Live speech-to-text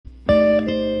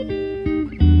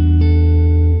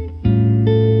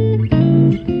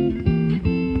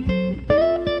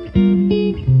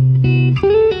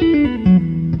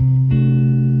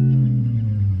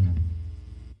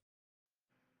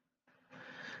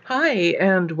Hi,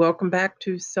 and welcome back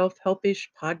to Self Helpish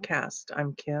Podcast.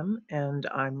 I'm Kim, and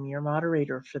I'm your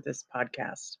moderator for this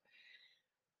podcast.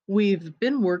 We've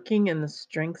been working in the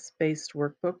Strengths Based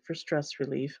Workbook for Stress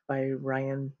Relief by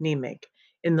Ryan Niemiec.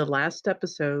 In the last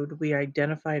episode, we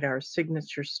identified our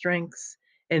signature strengths.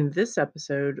 In this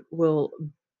episode, we'll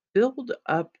build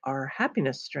up our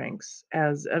happiness strengths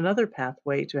as another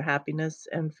pathway to happiness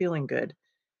and feeling good.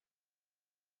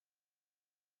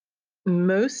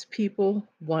 Most people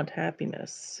want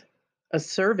happiness. A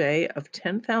survey of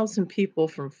 10,000 people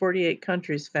from 48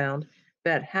 countries found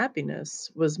that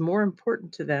happiness was more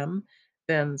important to them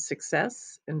than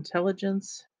success,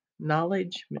 intelligence,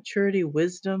 knowledge, maturity,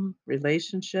 wisdom,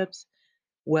 relationships,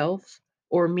 wealth,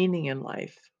 or meaning in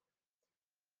life.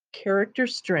 Character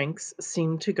strengths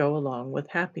seem to go along with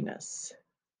happiness.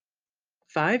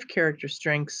 5 character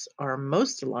strengths are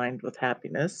most aligned with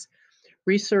happiness.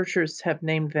 Researchers have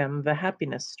named them the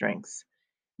happiness strengths.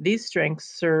 These strengths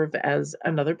serve as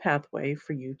another pathway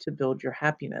for you to build your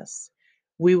happiness.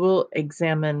 We will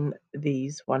examine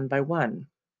these one by one.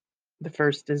 The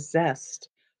first is zest,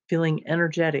 feeling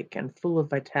energetic and full of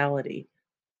vitality.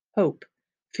 Hope,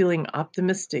 feeling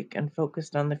optimistic and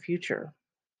focused on the future.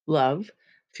 Love,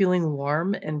 feeling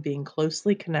warm and being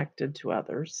closely connected to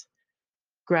others.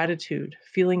 Gratitude,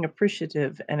 feeling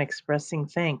appreciative and expressing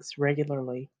thanks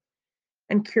regularly.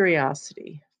 And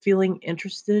curiosity, feeling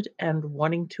interested and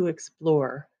wanting to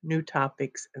explore new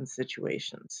topics and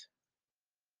situations.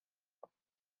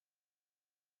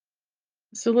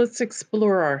 So let's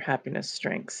explore our happiness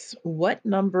strengths. What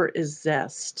number is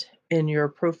zest in your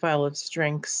profile of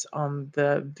strengths on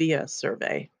the VIA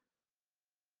survey?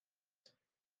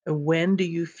 When do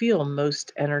you feel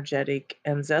most energetic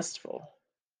and zestful?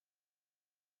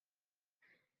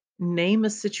 Name a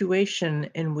situation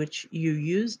in which you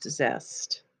used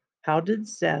zest. How did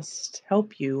zest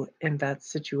help you in that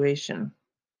situation?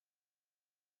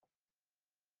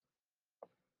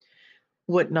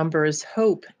 What number is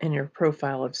hope in your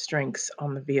profile of strengths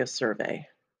on the VIA survey?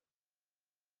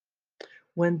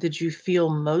 When did you feel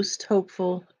most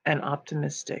hopeful and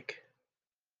optimistic?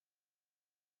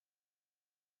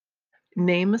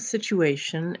 Name a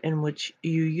situation in which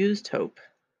you used hope.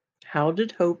 How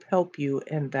did hope help you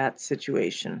in that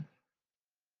situation?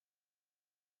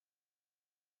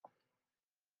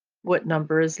 What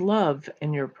number is love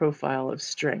in your profile of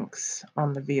strengths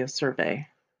on the VIA survey?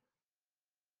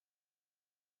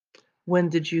 When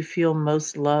did you feel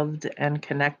most loved and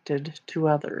connected to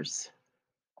others?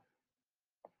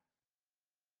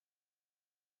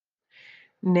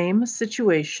 Name a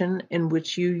situation in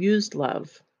which you used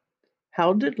love.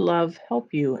 How did love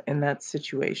help you in that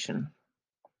situation?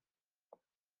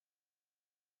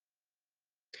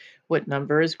 What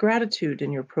number is gratitude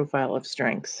in your profile of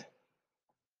strengths?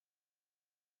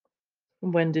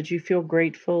 When did you feel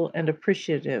grateful and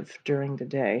appreciative during the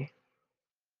day?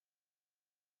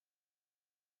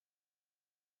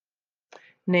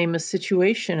 Name a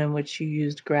situation in which you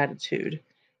used gratitude.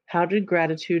 How did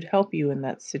gratitude help you in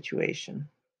that situation?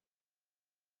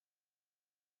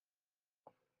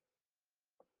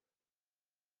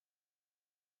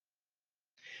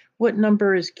 What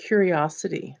number is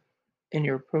curiosity in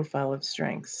your profile of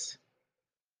strengths?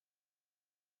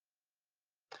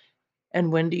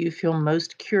 And when do you feel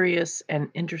most curious and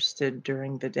interested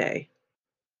during the day?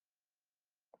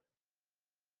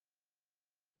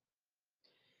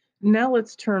 Now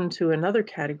let's turn to another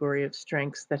category of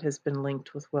strengths that has been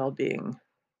linked with well being.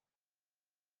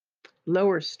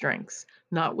 Lower strengths,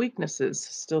 not weaknesses,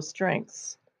 still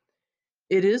strengths.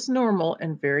 It is normal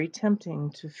and very tempting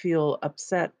to feel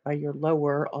upset by your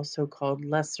lower, also called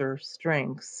lesser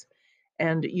strengths,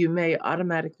 and you may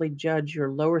automatically judge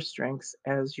your lower strengths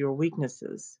as your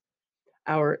weaknesses.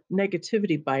 Our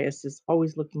negativity bias is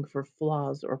always looking for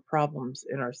flaws or problems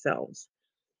in ourselves.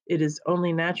 It is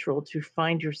only natural to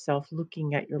find yourself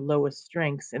looking at your lowest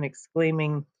strengths and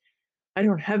exclaiming, I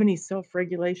don't have any self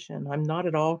regulation. I'm not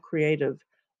at all creative.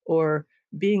 Or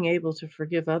being able to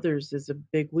forgive others is a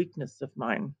big weakness of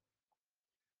mine.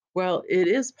 Well, it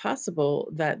is possible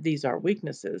that these are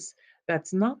weaknesses.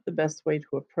 That's not the best way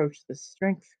to approach the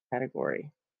strength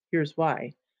category. Here's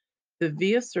why. The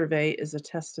VIA survey is a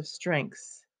test of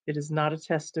strengths. It is not a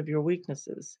test of your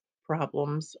weaknesses,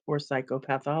 problems, or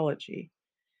psychopathology.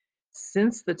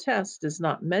 Since the test is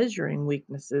not measuring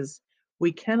weaknesses,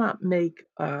 we cannot make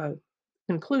a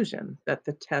conclusion that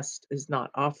the test is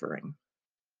not offering.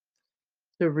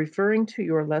 So, referring to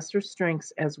your lesser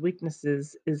strengths as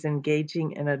weaknesses is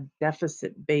engaging in a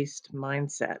deficit based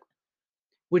mindset,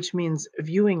 which means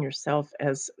viewing yourself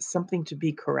as something to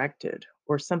be corrected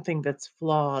or something that's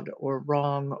flawed or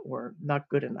wrong or not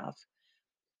good enough.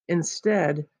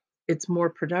 Instead, it's more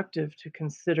productive to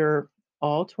consider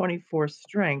all 24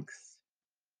 strengths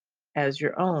as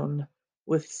your own,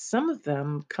 with some of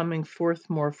them coming forth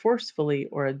more forcefully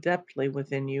or adeptly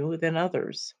within you than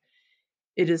others.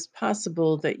 It is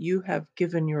possible that you have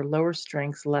given your lower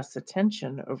strengths less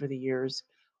attention over the years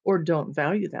or don't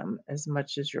value them as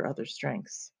much as your other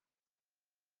strengths.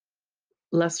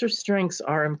 Lesser strengths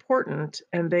are important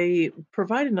and they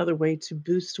provide another way to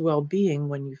boost well being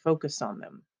when you focus on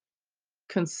them.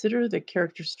 Consider the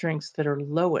character strengths that are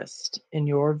lowest in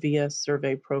your VIA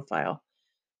survey profile.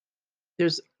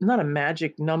 There's not a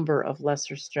magic number of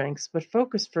lesser strengths, but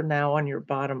focus for now on your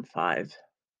bottom five.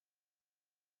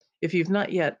 If you've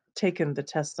not yet taken the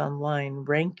test online,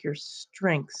 rank your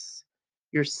strengths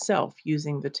yourself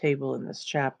using the table in this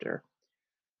chapter.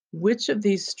 Which of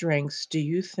these strengths do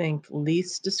you think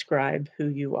least describe who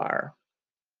you are?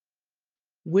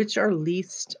 Which are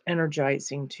least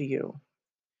energizing to you?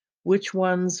 Which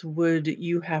ones would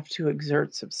you have to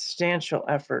exert substantial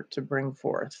effort to bring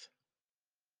forth?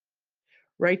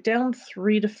 Write down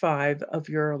 3 to 5 of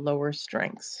your lower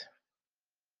strengths.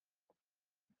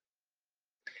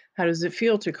 How does it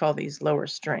feel to call these lower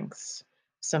strengths?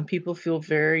 Some people feel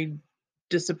very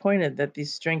disappointed that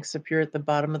these strengths appear at the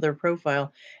bottom of their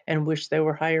profile and wish they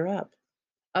were higher up.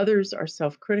 Others are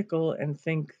self critical and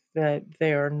think that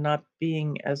they are not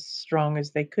being as strong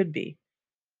as they could be.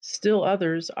 Still,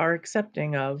 others are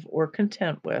accepting of or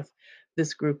content with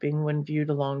this grouping when viewed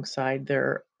alongside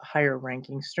their higher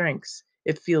ranking strengths.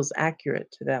 It feels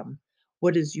accurate to them.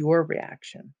 What is your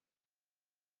reaction?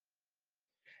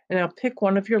 And now pick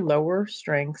one of your lower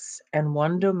strengths and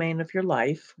one domain of your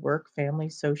life, work, family,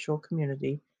 social,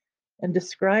 community, and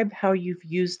describe how you've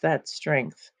used that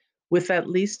strength with at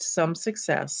least some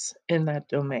success in that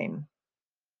domain.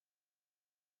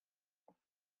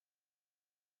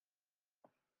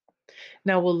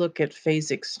 Now we'll look at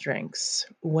phasic strengths.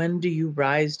 When do you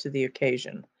rise to the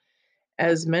occasion?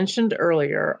 As mentioned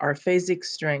earlier, our phasic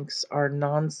strengths are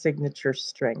non signature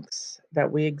strengths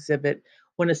that we exhibit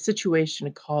when a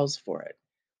situation calls for it.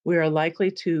 We are likely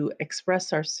to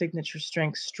express our signature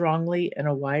strengths strongly in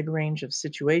a wide range of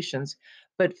situations,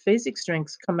 but phasic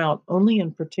strengths come out only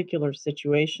in particular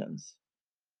situations.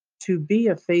 To be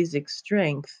a phasic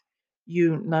strength,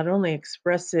 you not only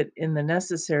express it in the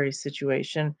necessary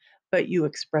situation, but you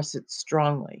express it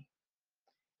strongly.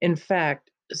 In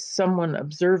fact, someone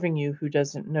observing you who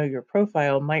doesn't know your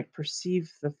profile might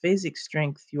perceive the phasic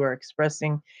strength you are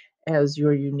expressing as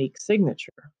your unique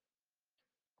signature.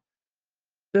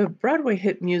 The Broadway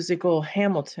hit musical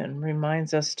Hamilton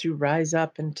reminds us to rise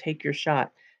up and take your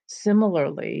shot.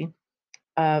 Similarly,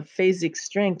 phasic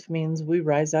strength means we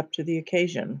rise up to the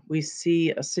occasion. We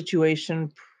see a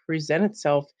situation present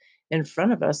itself in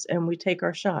front of us and we take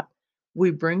our shot.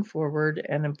 We bring forward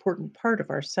an important part of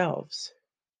ourselves.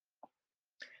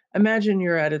 Imagine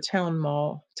you're at a town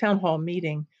hall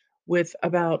meeting with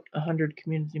about 100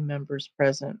 community members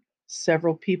present.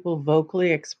 Several people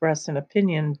vocally express an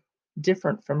opinion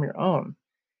different from your own.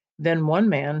 Then one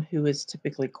man, who is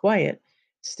typically quiet,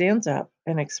 stands up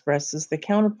and expresses the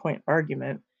counterpoint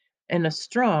argument in a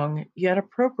strong yet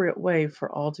appropriate way for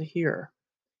all to hear.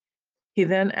 He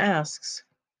then asks,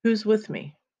 "Who's with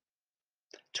me?"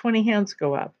 20 hands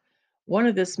go up. One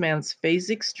of this man's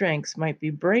phasic strengths might be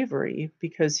bravery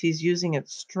because he's using it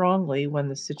strongly when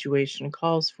the situation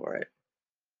calls for it.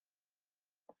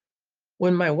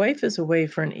 When my wife is away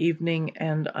for an evening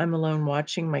and I'm alone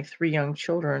watching my 3 young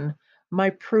children,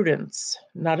 my prudence,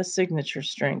 not a signature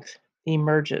strength,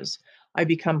 emerges. I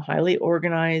become highly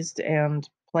organized and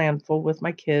planful with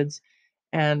my kids,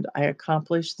 and I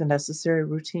accomplish the necessary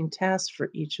routine tasks for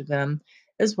each of them,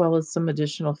 as well as some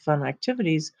additional fun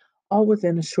activities, all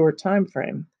within a short time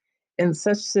frame. In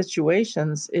such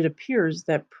situations, it appears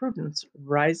that prudence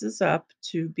rises up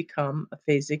to become a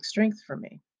phasic strength for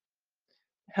me.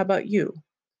 How about you?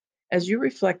 As you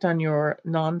reflect on your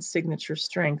non signature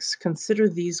strengths, consider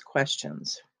these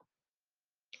questions.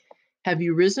 Have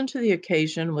you risen to the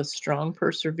occasion with strong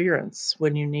perseverance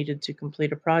when you needed to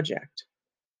complete a project?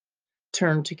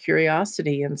 Turned to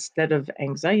curiosity instead of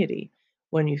anxiety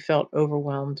when you felt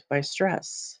overwhelmed by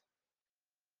stress?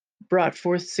 Brought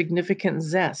forth significant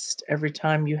zest every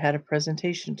time you had a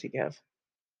presentation to give?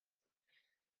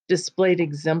 Displayed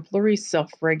exemplary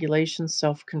self regulation,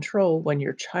 self control when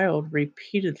your child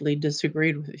repeatedly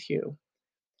disagreed with you?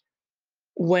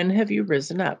 When have you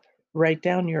risen up? Write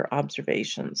down your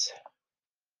observations.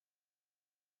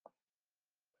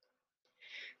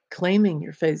 Claiming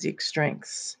your phasic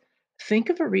strengths. Think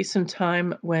of a recent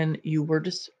time when you were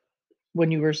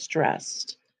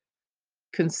stressed.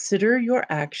 Consider your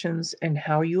actions and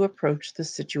how you approach the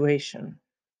situation.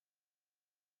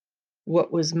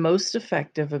 What was most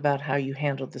effective about how you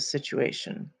handled the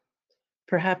situation?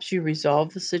 Perhaps you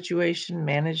resolved the situation,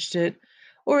 managed it,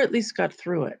 or at least got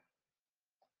through it.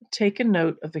 Take a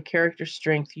note of the character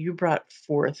strength you brought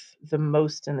forth the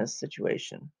most in this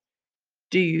situation.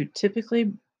 Do you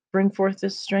typically bring forth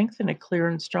this strength in a clear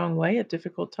and strong way at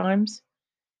difficult times?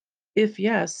 If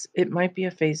yes, it might be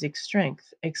a phasic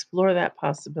strength. Explore that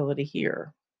possibility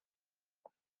here.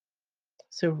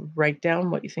 So write down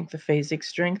what you think the phasic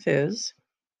strength is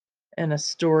and a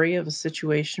story of a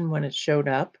situation when it showed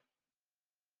up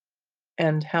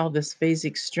and how this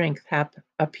phasic strength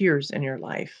appears in your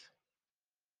life.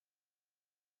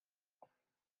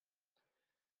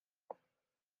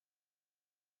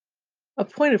 A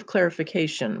point of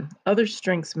clarification, other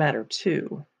strengths matter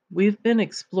too. We've been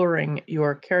exploring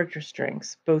your character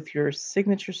strengths, both your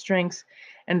signature strengths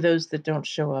and those that don't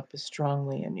show up as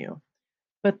strongly in you.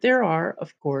 But there are,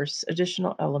 of course,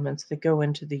 additional elements that go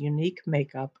into the unique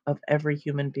makeup of every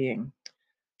human being.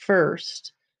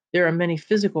 First, there are many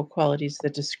physical qualities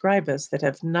that describe us that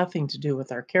have nothing to do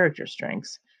with our character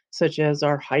strengths, such as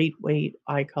our height, weight,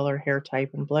 eye color, hair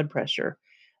type, and blood pressure.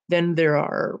 Then there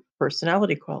are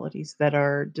personality qualities that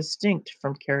are distinct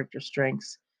from character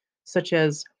strengths, such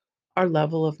as our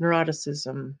level of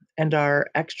neuroticism and our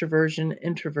extroversion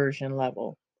introversion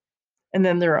level. And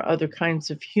then there are other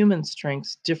kinds of human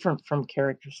strengths different from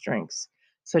character strengths,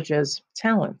 such as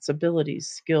talents, abilities,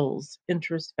 skills,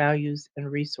 interests, values, and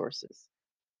resources.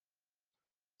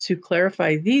 To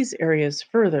clarify these areas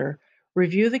further,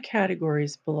 review the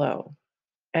categories below.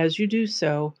 As you do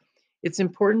so, it's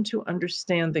important to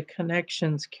understand the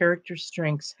connections character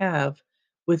strengths have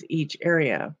with each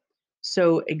area.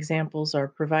 So examples are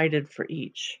provided for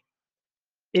each.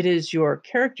 It is your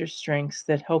character strengths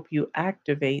that help you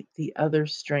activate the other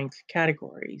strength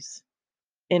categories.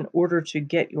 In order to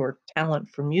get your talent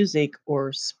for music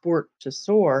or sport to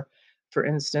soar, for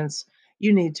instance,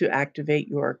 you need to activate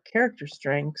your character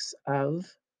strengths of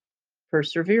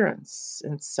perseverance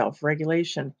and self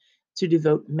regulation, to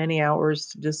devote many hours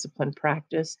to disciplined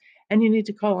practice, and you need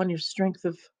to call on your strength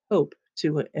of hope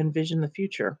to envision the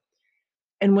future.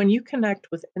 And when you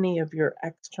connect with any of your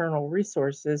external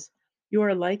resources, you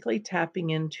are likely tapping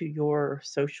into your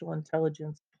social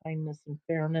intelligence, kindness, and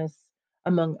fairness,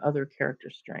 among other character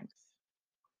strengths.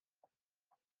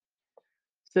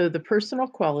 So, the personal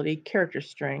quality character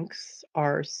strengths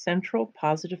are central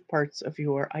positive parts of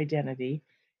your identity,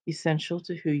 essential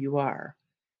to who you are.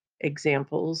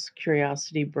 Examples: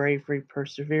 curiosity, bravery,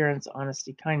 perseverance,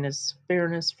 honesty, kindness,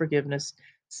 fairness, forgiveness,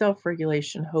 self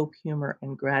regulation, hope, humor,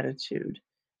 and gratitude.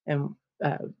 And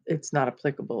it's not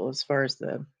applicable as far as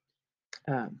the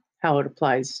how it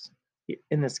applies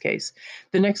in this case.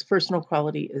 The next personal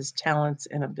quality is talents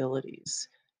and abilities,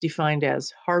 defined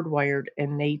as hardwired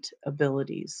innate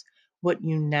abilities, what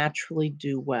you naturally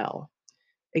do well.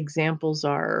 Examples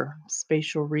are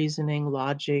spatial reasoning,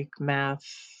 logic,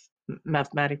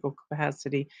 mathematical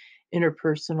capacity,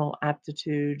 interpersonal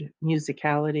aptitude,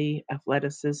 musicality,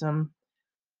 athleticism.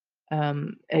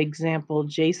 Example: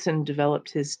 Jason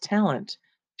developed his talent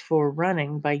for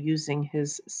running by using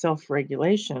his self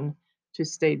regulation to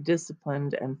stay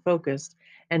disciplined and focused,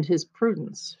 and his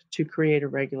prudence to create a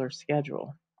regular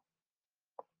schedule.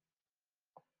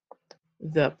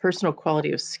 The personal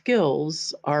quality of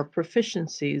skills are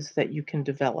proficiencies that you can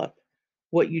develop,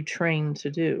 what you train to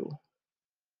do.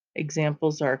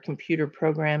 Examples are computer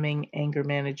programming, anger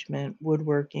management,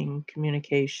 woodworking,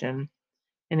 communication.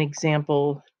 An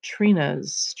example: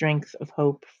 Trina's strength of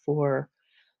hope for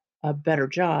a better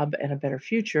job and a better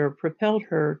future propelled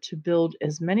her to build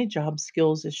as many job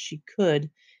skills as she could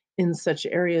in such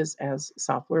areas as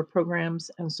software programs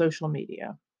and social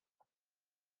media.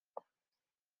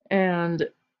 And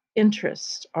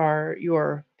interests are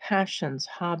your passions,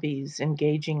 hobbies,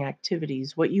 engaging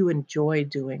activities, what you enjoy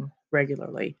doing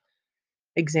regularly.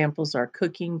 Examples are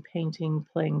cooking, painting,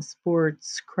 playing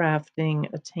sports,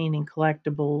 crafting, attaining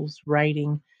collectibles,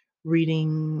 writing,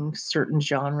 reading certain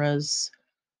genres.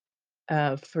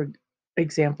 For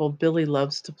example, Billy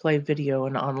loves to play video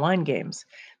and online games.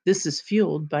 This is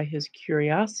fueled by his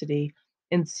curiosity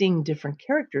in seeing different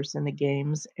characters in the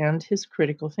games and his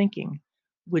critical thinking,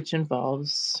 which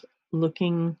involves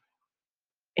looking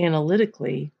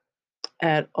analytically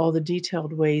at all the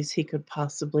detailed ways he could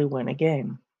possibly win a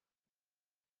game.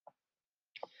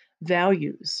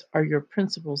 Values are your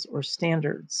principles or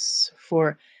standards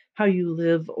for how you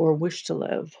live or wish to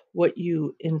live. What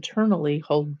you internally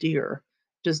hold dear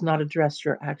does not address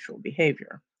your actual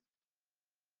behavior.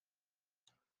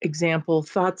 Example,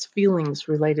 thoughts, feelings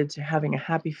related to having a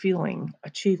happy feeling,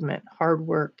 achievement, hard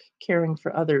work, caring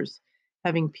for others,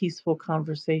 having peaceful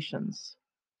conversations.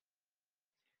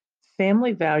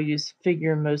 Family values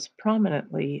figure most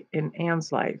prominently in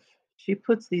Anne's life. She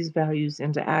puts these values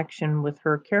into action with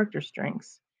her character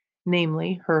strengths,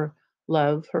 namely her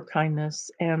love, her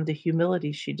kindness, and the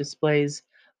humility she displays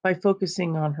by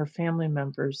focusing on her family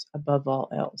members above all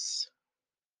else.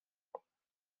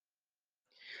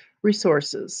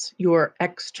 Resources, your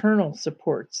external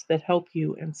supports that help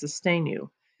you and sustain you.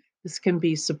 This can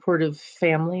be supportive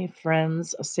family,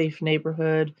 friends, a safe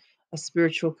neighborhood, a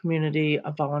spiritual community,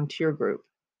 a volunteer group.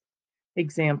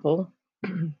 Example,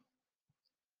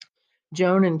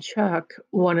 Joan and Chuck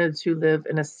wanted to live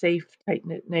in a safe, tight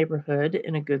knit neighborhood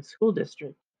in a good school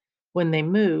district. When they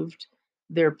moved,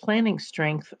 their planning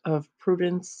strength of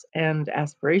prudence and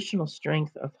aspirational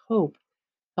strength of hope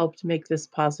helped make this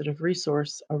positive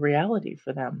resource a reality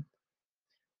for them.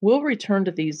 We'll return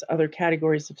to these other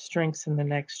categories of strengths in the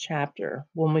next chapter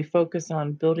when we focus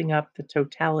on building up the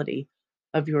totality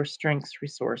of your strengths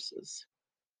resources.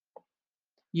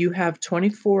 You have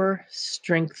 24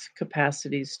 strength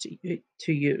capacities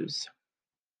to use.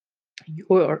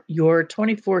 Your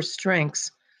 24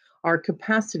 strengths are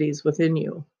capacities within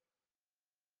you.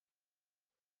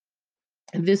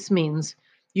 And this means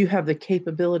you have the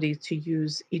capability to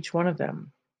use each one of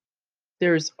them.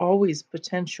 There's always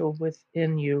potential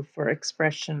within you for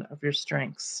expression of your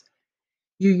strengths.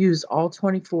 You use all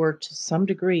 24 to some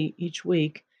degree each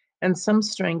week, and some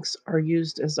strengths are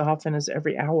used as often as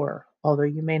every hour, although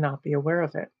you may not be aware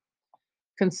of it.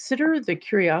 Consider the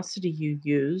curiosity you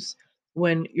use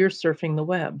when you're surfing the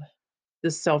web,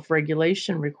 the self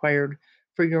regulation required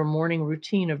for your morning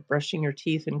routine of brushing your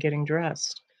teeth and getting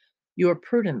dressed, your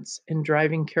prudence in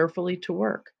driving carefully to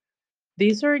work.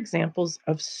 These are examples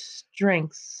of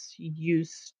strengths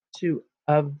used to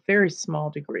a very small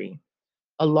degree.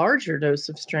 A larger dose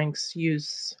of strengths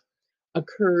use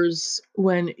occurs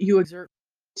when you exert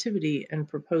activity in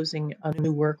proposing a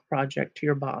new work project to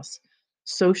your boss,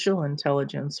 social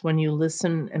intelligence when you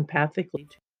listen empathically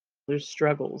to others'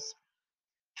 struggles,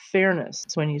 fairness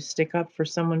when you stick up for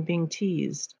someone being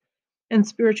teased, and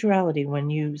spirituality when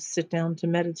you sit down to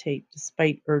meditate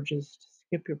despite urges to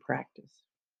skip your practice.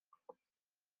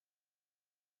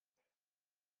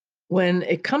 When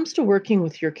it comes to working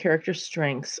with your character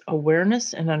strengths,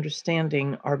 awareness and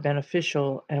understanding are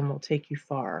beneficial and will take you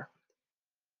far,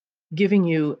 giving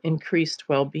you increased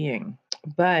well being.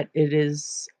 But it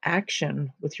is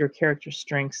action with your character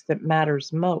strengths that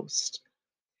matters most.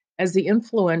 As the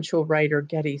influential writer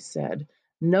Getty said,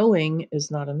 knowing is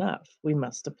not enough, we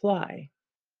must apply.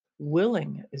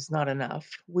 Willing is not enough,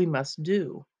 we must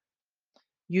do.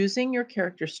 Using your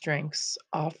character strengths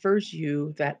offers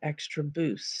you that extra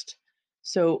boost.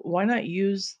 So, why not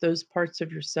use those parts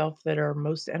of yourself that are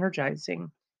most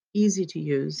energizing, easy to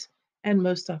use, and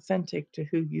most authentic to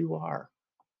who you are?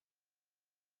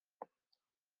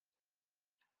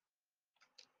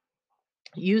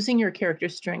 Using your character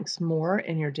strengths more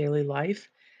in your daily life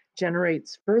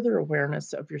generates further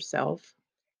awareness of yourself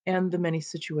and the many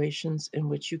situations in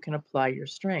which you can apply your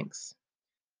strengths.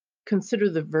 Consider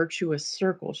the virtuous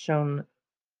circle shown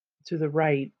to the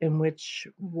right, in which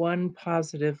one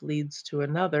positive leads to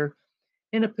another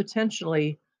in a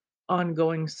potentially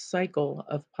ongoing cycle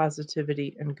of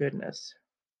positivity and goodness.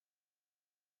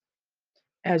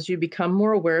 As you become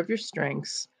more aware of your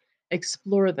strengths,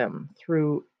 explore them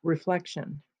through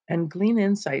reflection and glean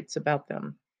insights about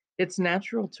them. It's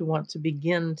natural to want to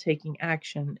begin taking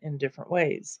action in different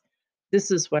ways.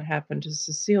 This is what happened to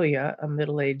Cecilia, a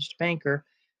middle aged banker,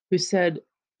 who said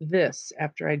this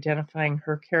after identifying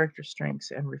her character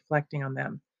strengths and reflecting on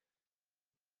them.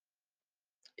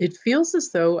 It feels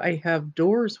as though I have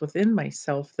doors within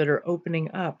myself that are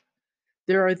opening up.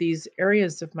 There are these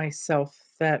areas of myself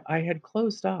that I had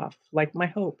closed off, like my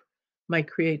hope, my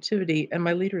creativity, and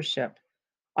my leadership.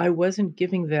 I wasn't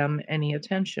giving them any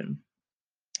attention.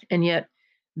 And yet,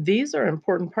 these are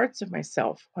important parts of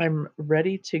myself. I'm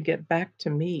ready to get back to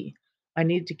me. I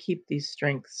need to keep these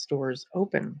strength stores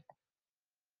open.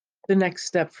 The next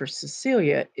step for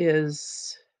Cecilia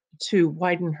is to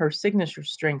widen her signature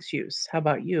strengths use. How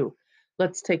about you?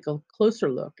 Let's take a closer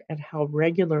look at how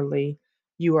regularly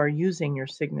you are using your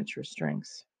signature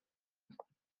strengths.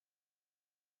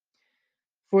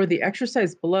 For the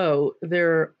exercise below,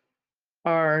 there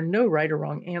are no right or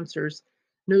wrong answers,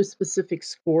 no specific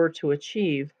score to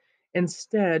achieve.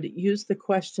 Instead, use the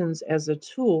questions as a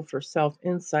tool for self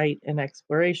insight and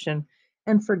exploration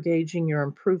and for gauging your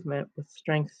improvement with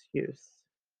strengths use.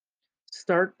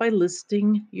 Start by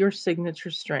listing your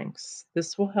signature strengths.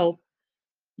 This will help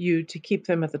you to keep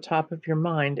them at the top of your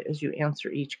mind as you answer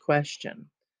each question.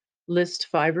 List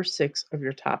 5 or 6 of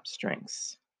your top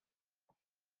strengths.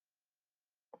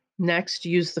 Next,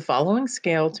 use the following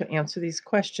scale to answer these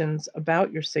questions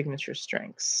about your signature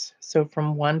strengths. So,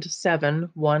 from 1 to 7,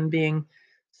 1 being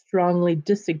strongly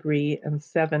disagree and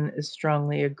 7 is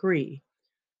strongly agree.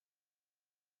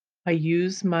 I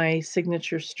use my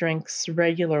signature strengths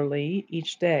regularly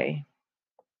each day.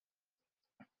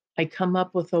 I come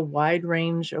up with a wide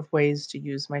range of ways to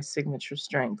use my signature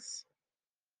strengths.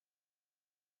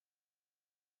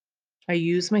 I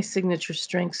use my signature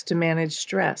strengths to manage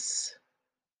stress.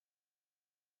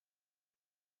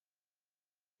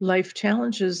 Life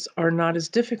challenges are not as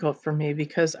difficult for me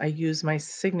because I use my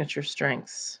signature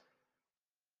strengths.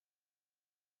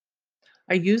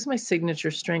 I use my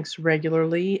signature strengths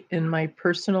regularly in my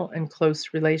personal and close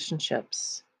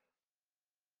relationships.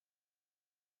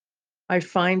 I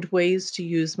find ways to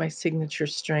use my signature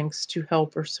strengths to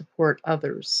help or support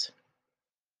others.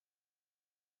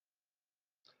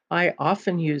 I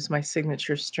often use my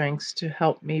signature strengths to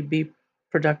help me be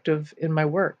productive in my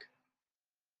work.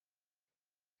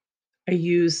 I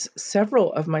use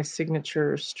several of my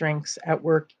signature strengths at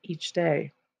work each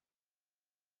day.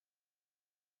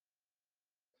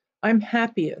 I'm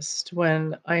happiest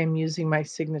when I am using my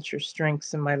signature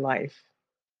strengths in my life.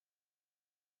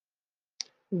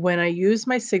 When I use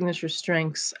my signature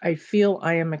strengths, I feel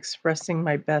I am expressing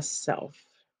my best self.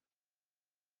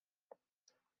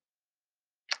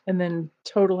 And then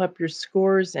total up your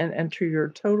scores and enter your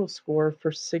total score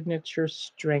for signature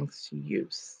strengths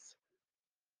use.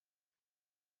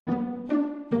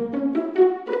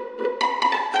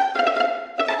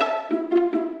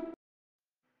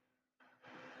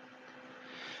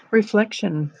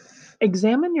 Reflection.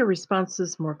 Examine your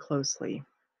responses more closely.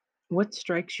 What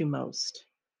strikes you most?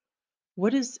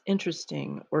 What is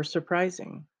interesting or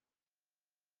surprising?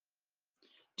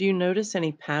 Do you notice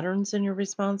any patterns in your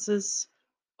responses?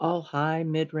 All high,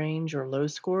 mid range, or low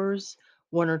scores?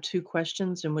 1 or 2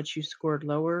 questions in which you scored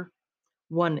lower?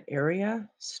 One area,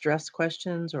 stress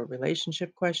questions or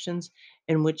relationship questions,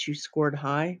 in which you scored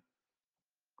high?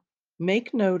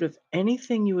 Make note of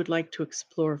anything you would like to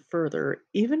explore further,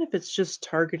 even if it's just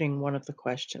targeting one of the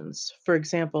questions. For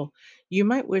example, you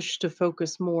might wish to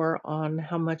focus more on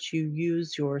how much you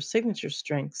use your signature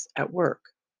strengths at work.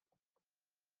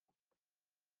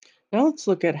 Now let's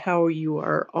look at how you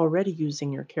are already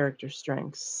using your character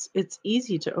strengths. It's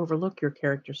easy to overlook your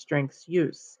character strengths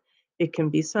use. It can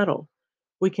be subtle.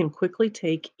 We can quickly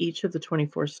take each of the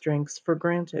 24 strengths for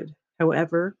granted.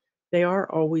 However, they are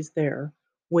always there,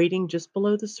 waiting just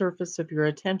below the surface of your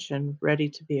attention, ready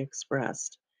to be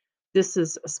expressed. This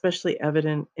is especially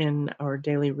evident in our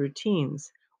daily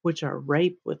routines, which are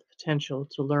ripe with potential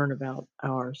to learn about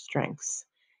our strengths.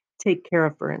 Take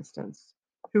Kara, for instance,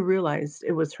 who realized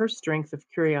it was her strength of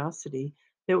curiosity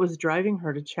that was driving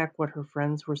her to check what her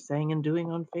friends were saying and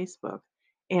doing on Facebook.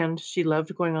 And she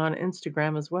loved going on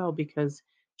Instagram as well because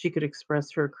she could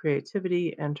express her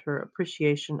creativity and her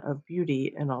appreciation of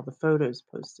beauty in all the photos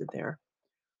posted there.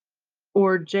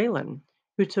 Or Jalen,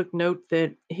 who took note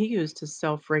that he used his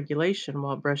self regulation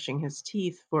while brushing his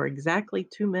teeth for exactly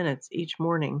 2 minutes each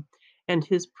morning, and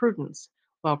his prudence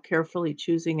while carefully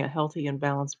choosing a healthy and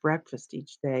balanced breakfast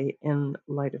each day in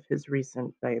light of his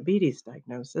recent diabetes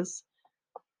diagnosis.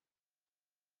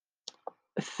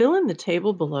 Fill in the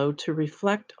table below to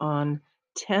reflect on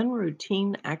 10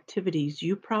 routine activities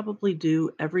you probably do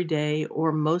every day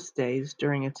or most days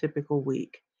during a typical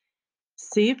week.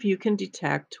 See if you can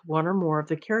detect one or more of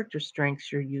the character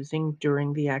strengths you're using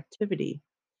during the activity,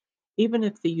 even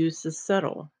if the use is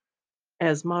subtle,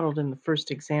 as modeled in the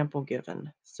first example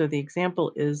given. So the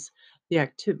example is the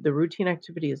routine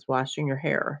activity is washing your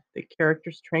hair. The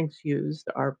character strengths used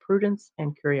are prudence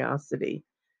and curiosity.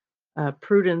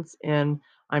 Prudence in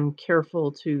I'm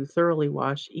careful to thoroughly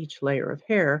wash each layer of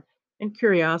hair, and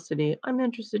curiosity, I'm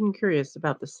interested and curious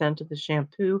about the scent of the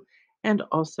shampoo and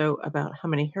also about how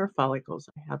many hair follicles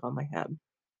I have on my head.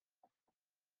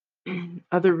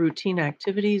 Other routine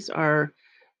activities are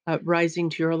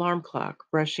rising to your alarm clock,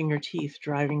 brushing your teeth,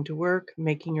 driving to work,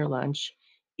 making your lunch,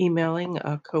 emailing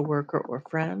a coworker or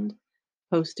friend,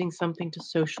 posting something to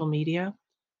social media,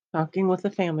 talking with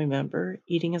a family member,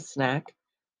 eating a snack,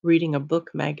 reading a book,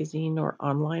 magazine, or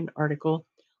online article,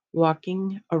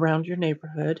 walking around your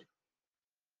neighborhood,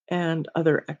 and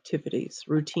other activities,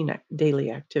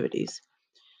 daily activities.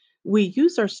 We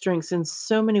use our strengths in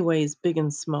so many ways, big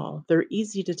and small. They're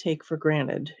easy to take for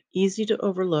granted, easy to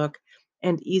overlook,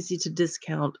 and easy to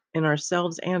discount in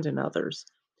ourselves and in others.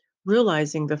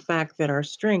 Realizing the fact that our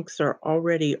strengths are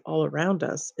already all around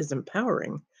us is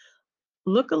empowering.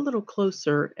 Look a little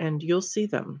closer and you'll see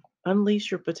them.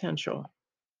 Unleash your potential.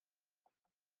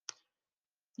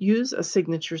 Use a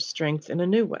signature strength in a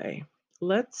new way.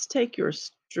 Let's take your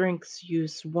strengths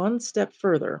use one step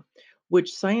further,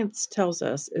 which science tells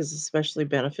us is especially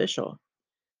beneficial.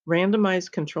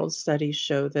 Randomized controlled studies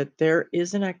show that there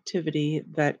is an activity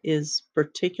that is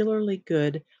particularly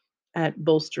good at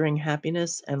bolstering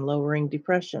happiness and lowering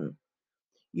depression,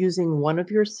 using one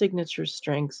of your signature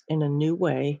strengths in a new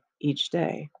way each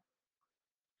day.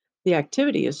 The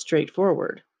activity is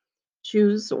straightforward.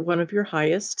 Choose one of your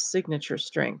highest signature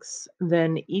strengths.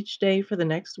 Then each day for the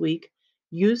next week,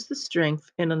 use the strength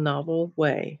in a novel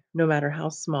way, no matter how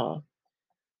small.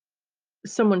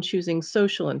 Someone choosing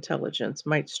social intelligence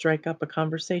might strike up a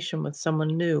conversation with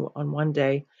someone new on one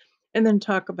day and then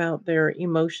talk about their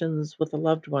emotions with a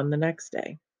loved one the next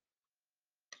day.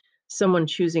 Someone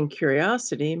choosing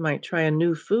curiosity might try a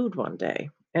new food one day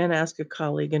and ask a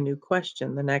colleague a new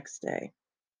question the next day.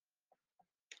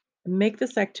 Make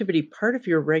this activity part of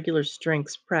your regular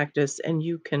strengths practice, and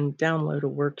you can download a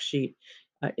worksheet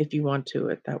if you want to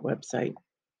at that website.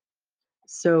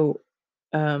 So,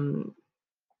 um,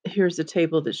 here's a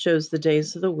table that shows the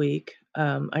days of the week.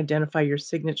 Identify your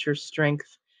signature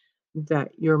strength that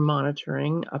you're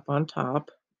monitoring up on top,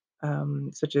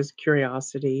 such as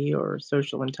curiosity or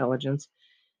social intelligence,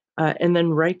 and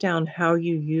then write down how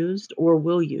you used or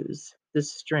will use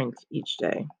this strength each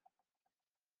day.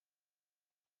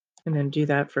 And then do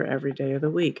that for every day of the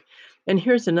week. And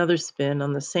here's another spin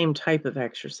on the same type of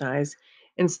exercise.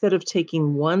 Instead of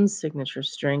taking one signature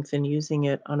strength and using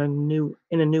it in a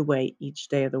new way each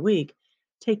day of the week,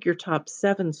 take your top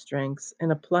 7 strengths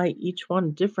and apply each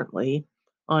one differently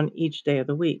on each day of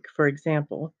the week. For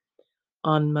example,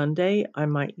 on Monday, I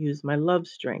might use my love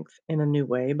strength in a new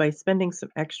way by spending some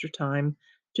extra time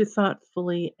to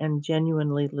thoughtfully and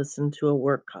genuinely listen to a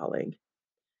work colleague.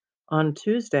 On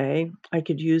Tuesday, I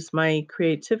could use my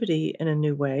creativity in a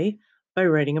new way by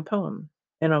writing a poem.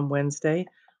 And on Wednesday,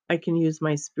 I can use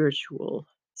my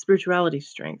spirituality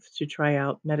strength to try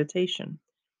out meditation.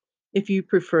 If you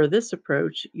prefer this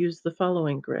approach, use the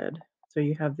following grid. So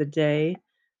you have the day,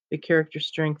 the character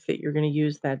strength that you're going to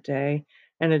use that day,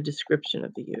 and a description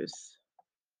of the use.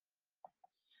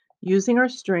 Using our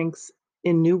strengths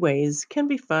in new ways can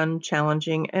be fun,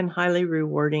 challenging, and highly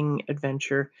rewarding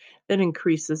adventure that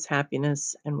increases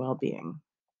happiness and well-being.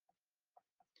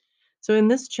 So, in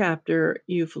this chapter,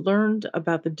 you've learned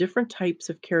about the different types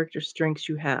of character strengths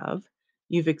you have.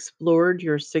 You've explored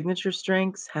your signature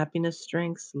strengths, happiness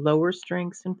strengths, lower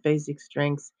strengths, and phasic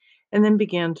strengths, and then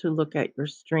began to look at your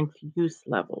strength use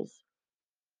levels.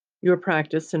 Your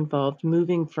practice involved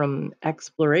moving from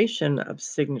exploration of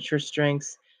signature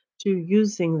strengths to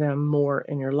using them more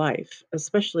in your life,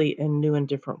 especially in new and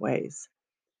different ways.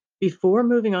 Before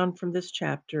moving on from this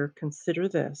chapter, consider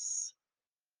this.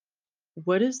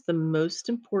 What is the most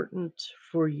important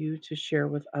for you to share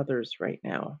with others right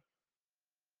now?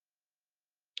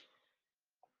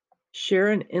 Share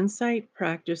an insight,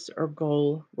 practice, or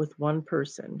goal with one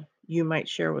person. You might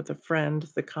share with a friend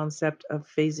the concept of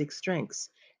phasic strengths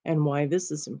and why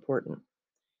this is important.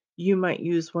 You might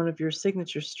use one of your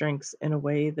signature strengths in a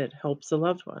way that helps a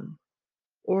loved one.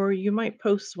 Or you might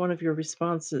post one of your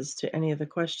responses to any of the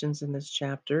questions in this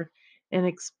chapter and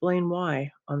explain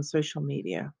why on social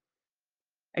media.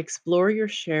 Explore your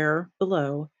share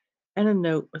below and a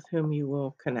note with whom you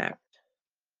will connect.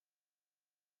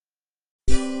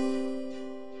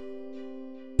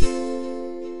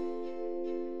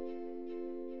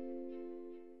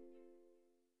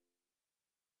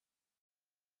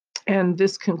 And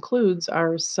this concludes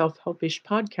our Self Helpish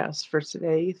podcast for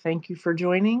today. Thank you for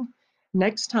joining.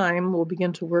 Next time, we'll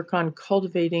begin to work on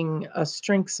cultivating a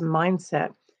strengths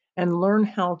mindset and learn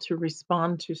how to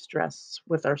respond to stress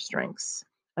with our strengths.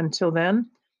 Until then,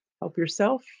 help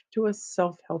yourself to a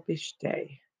self helpish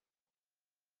day.